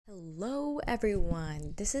Hello,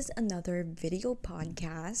 everyone. This is another video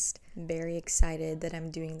podcast. I'm very excited that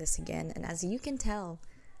I'm doing this again. And as you can tell,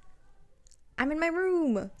 I'm in my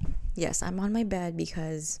room. Yes, I'm on my bed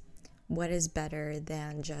because what is better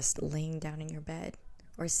than just laying down in your bed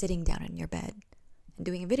or sitting down in your bed and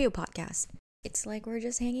doing a video podcast? It's like we're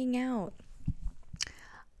just hanging out.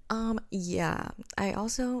 I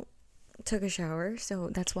also took a shower, so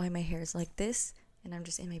that's why my hair is like this. And I'm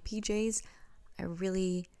just in my PJs. I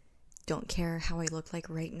really don't care how I look like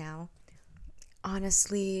right now.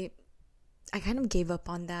 Honestly, I kind of gave up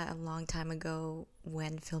on that a long time ago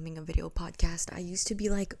when filming a video podcast. I used to be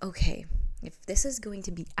like, okay, if this is going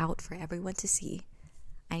to be out for everyone to see,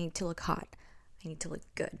 I need to look hot. I need to look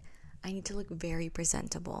good. I need to look very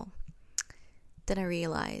presentable. Then I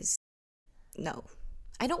realized, no,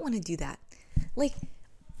 I don't want to do that. Like,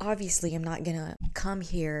 obviously, I'm not gonna come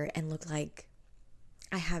here and look like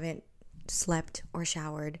I haven't slept or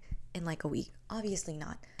showered in like a week. Obviously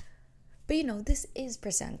not. But this is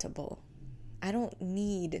presentable. I don't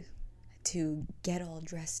need to get all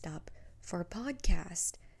dressed up for a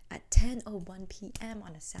podcast at 10:01 p.m.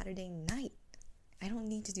 on a Saturday night. I don't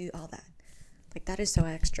need to do all that. Like, that is so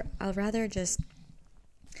extra. I'll rather just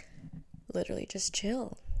literally just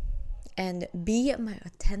chill and be my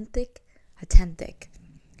authentic.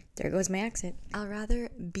 There goes my accent. I'll rather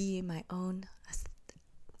be my own.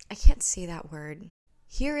 I can't say that word.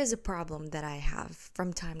 Here is a problem that I have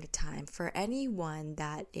from time to time. For anyone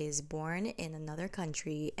that is born in another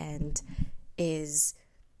country and has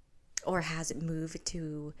moved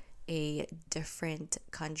to a different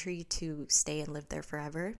country to stay and live there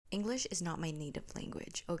forever, English is not my native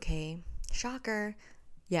language, okay? Shocker.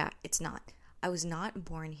 Yeah, it's not. I was not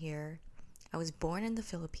born here. I was born in the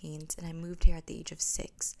Philippines and I moved here at the age of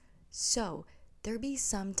 6. So, there be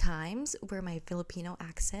some times where my Filipino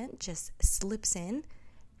accent just slips in,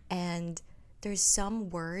 and there's some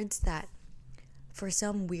words that for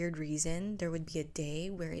some weird reason there would be a day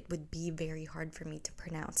where it would be very hard for me to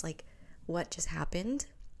pronounce, like what just happened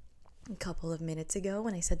a couple of minutes ago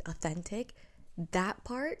when I said authentic. That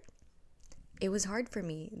part, it was hard for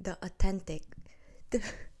me. The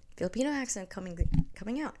Filipino accent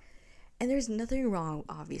coming out. And there's nothing wrong,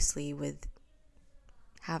 obviously, with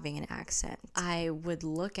having an accent. I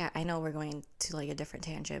know we're going to like a different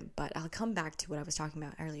tangent, but I'll come back to what I was talking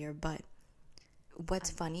about earlier. But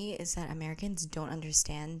what's funny is that Americans don't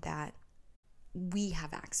understand that we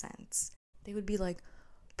have accents. They would be like,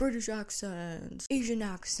 British accent, Asian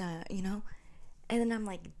accent, And then I'm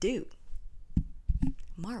like, dude,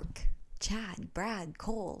 Mark, Chad, Brad,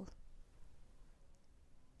 Cole,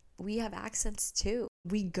 we have accents too.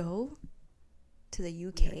 We go to the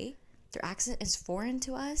UK, their accent is foreign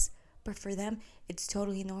to us, but for them, it's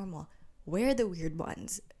totally normal. We're the weird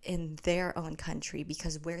ones in their own country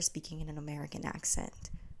because we're speaking in an American accent.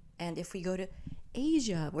 And if we go to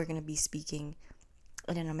Asia, we're going to be speaking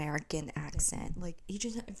in an American accent. Like, each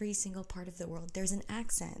and every single part of the world, there's an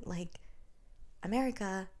accent. Like,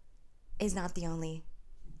 America is not the only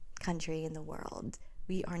country in the world.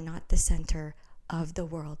 We are not the center of the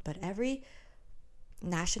world, but every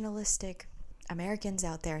nationalistic Americans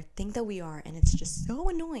out there think that we are, and it's just so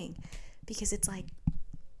annoying because it's like,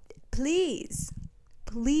 please,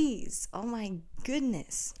 oh my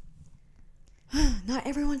goodness. Not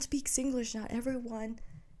everyone speaks English, not everyone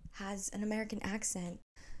has an American accent.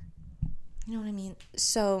 You know what I mean?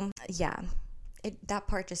 So, yeah, that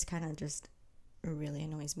part just kind of just really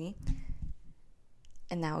annoys me.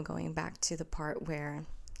 And now going back to the part where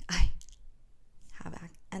I have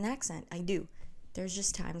an accent. I do. There's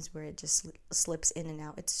just times where it just slips in and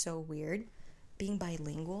out. It's so weird. Being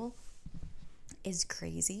bilingual is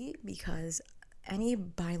crazy because any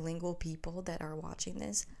bilingual people that are watching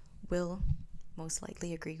this will most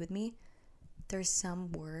likely agree with me. There's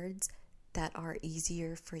some words that are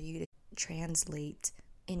easier for you to translate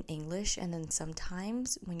in English, and then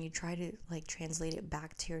sometimes when you try to like translate it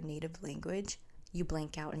back to your native language, you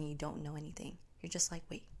blank out and you don't know anything. You're just like,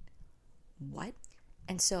 wait, what?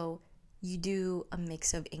 And so you do a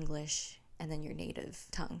mix of English and then your native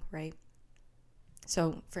tongue, right?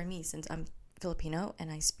 So for me, since I'm Filipino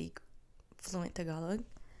and I speak fluent Tagalog,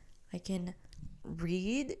 I can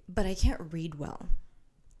read, but I can't read well.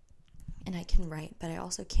 And I can write, but I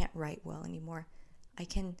also can't write well anymore. I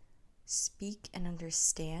can speak and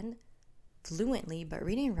understand fluently, but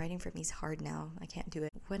reading and writing for me is hard now. I can't do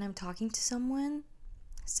it. When I'm talking to someone,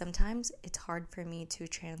 sometimes it's hard for me to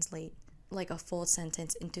translate like a full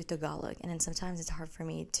sentence into Tagalog, and then sometimes it's hard for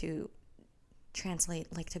me to translate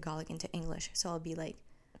like Tagalog into English. So I'll be like,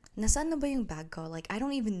 nasaan na ba yung bag ko? Like, I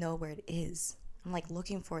don't even know where it is. I'm like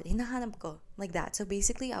looking for it. Hinahanap ko. Like that. So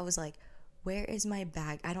basically, I was like, where is my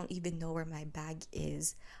bag? I don't even know where my bag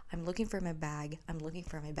is. I'm looking for my bag. I'm looking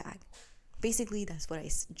for my bag. Basically, that's what I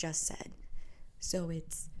just said. So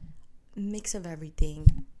it's a mix of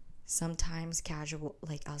everything. Sometimes casual,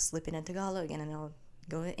 like I'll slip in a Tagalog and then I'll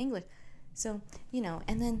go to English. So,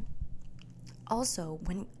 and then also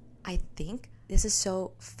when I think, this is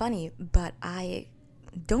so funny, but I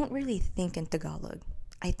don't really think in Tagalog.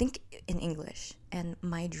 I think in English, and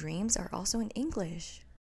my dreams are also in English.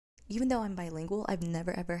 Even though I'm bilingual, I've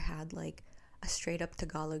never ever had like a straight up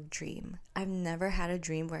Tagalog dream. I've never had a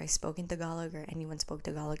dream where I spoke in Tagalog or anyone spoke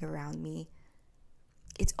Tagalog around me.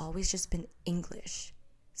 It's always just been English.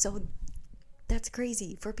 So that's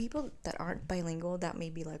crazy. For people that aren't bilingual, that may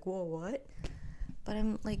be like, whoa, what? But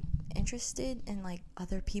I'm like interested in like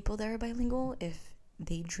other people that are bilingual if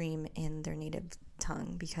they dream in their native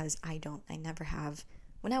tongue, because I don't. I never have.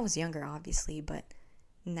 When I was younger, obviously, but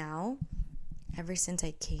now, ever since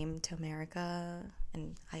I came to America,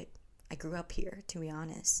 and I grew up here, to be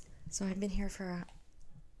honest. So I've been here for,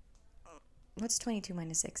 what's 22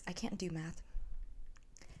 minus 6? I can't do math.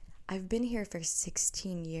 I've been here for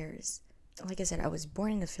 16 years. Like I said, I was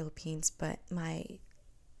born in the Philippines, but my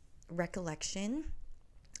recollection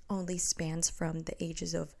only spans from the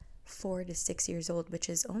ages of 4 to 6 years old, which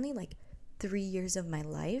is only like 3 years of my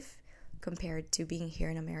life compared to being here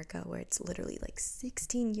in America, where it's literally like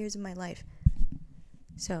 16 years of my life.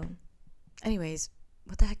 So, anyways,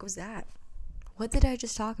 what the heck was that? What did I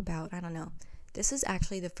just talk about? I don't know. This is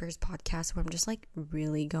actually the first podcast where I'm just like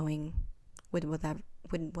really going with that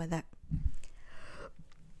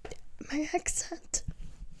my accent.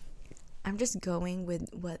 I'm just going with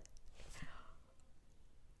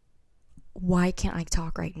why can't I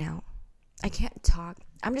talk right now? I can't talk.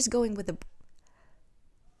 I'm just going with the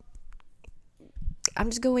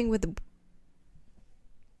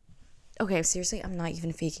okay, seriously, I'm not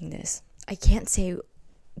even faking this. I can't say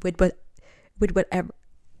with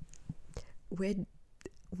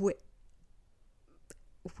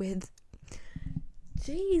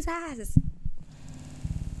Jesus.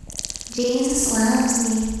 Jesus loves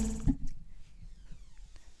me.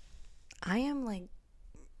 I am like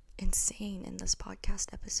insane in this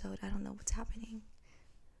podcast episode. I don't know what's happening.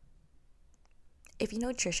 If you know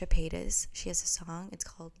Trisha Paytas, she has a song. It's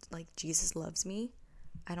called like Jesus Loves Me.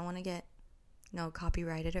 I don't want to get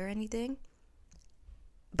copyrighted or anything,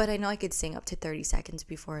 but I know I could sing up to 30 seconds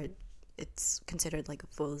before it's considered like a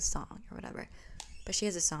full song or whatever. But she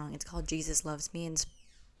has a song. It's called Jesus Loves Me, and it's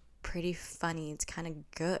pretty funny. It's kind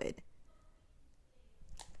of good.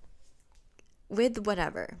 With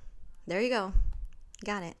whatever. There you go.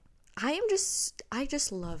 Got it. I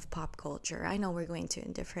just love pop culture. I know we're going to a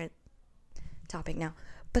different topic now,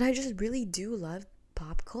 but I just really do love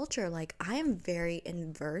pop culture. Like, I am very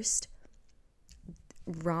versed.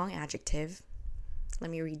 Wrong adjective. Let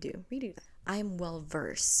me redo that. I am well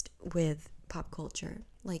versed with pop culture.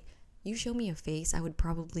 Like, you show me a face, I would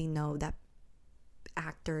probably know that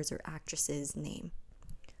actor's or actress's name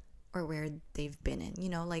or where they've been in,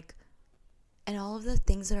 like, and all of the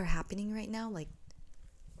things that are happening right now, like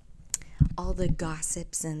all the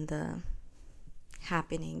gossips and the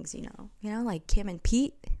happenings, like Kim and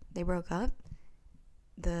Pete, they broke up.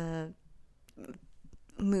 The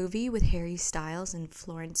movie with Harry Styles and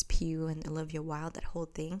Florence Pugh and Olivia Wilde, that whole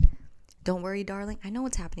thing. Don't worry, darling. I know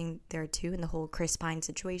what's happening there too, in the whole Chris Pine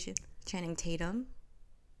situation. Channing Tatum.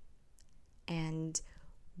 And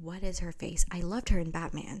what is her face? I loved her in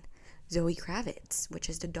Batman. Zoe Kravitz, which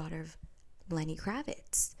is the daughter of Lenny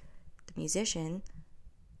Kravitz, the musician,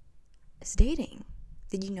 is dating.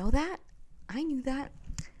 Did you know that? I knew that.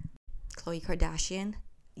 Khloe Kardashian,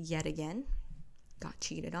 yet again, got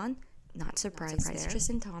cheated on. Not surprised there.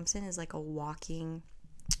 Tristan Thompson is like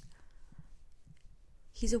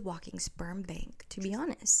he's a walking sperm bank, to be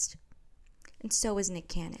honest. And so is Nick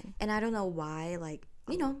Cannon. And I don't know why, like,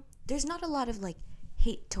 there's not a lot of like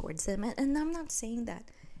hate towards them. And I'm not saying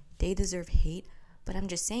that they deserve hate, but I'm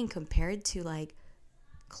just saying, compared to like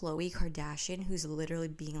Khloe Kardashian, who's literally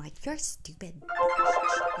being like, you're stupid,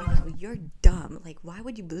 you're dumb, like, why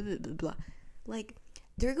would you blah blah blah blah, like,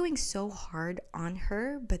 they're going so hard on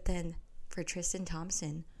her. But then for Tristan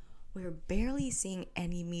Thompson, we're barely seeing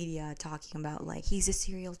any media talking about like he's a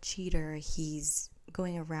serial cheater, he's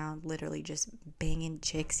going around literally just banging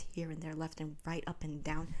chicks here and there, left and right, up and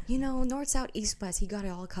down, north, south, east, west, he got it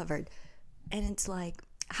all covered. And it's like,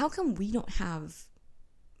 how come we don't have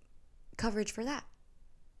coverage for that?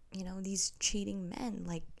 These cheating men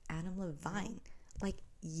like Adam Levine. Like,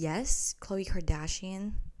 yes, Khloe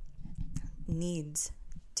Kardashian needs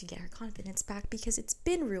to get her confidence back because it's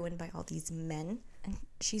been ruined by all these men. And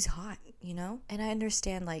she's hot, you know? And I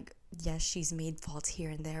understand, like, yes, she's made faults here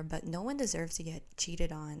and there, but no one deserves to get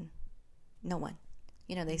cheated on. No one.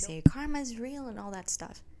 You know, they say karma's real and all that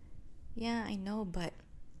stuff. Yeah, I know, but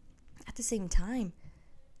at the same time,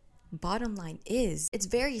 bottom line is, it's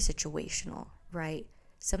very situational, right?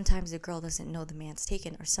 Sometimes the girl doesn't know the man's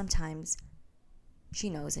taken, or sometimes she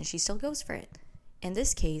knows and she still goes for it. In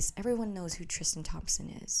this case, everyone knows who Tristan Thompson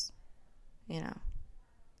is, you know?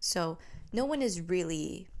 So no one is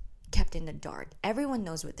really kept in the dark. Everyone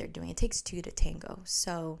knows what they're doing. It takes two to tango.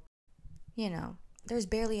 So, you know, there's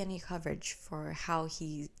barely any coverage for how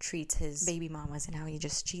he treats his baby mamas and how he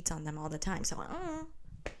just cheats on them all the time. So,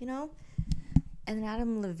 you know? And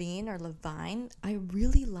Adam Levine, I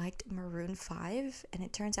really liked Maroon 5, and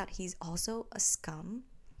it turns out he's also a scum.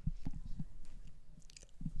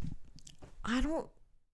 I don't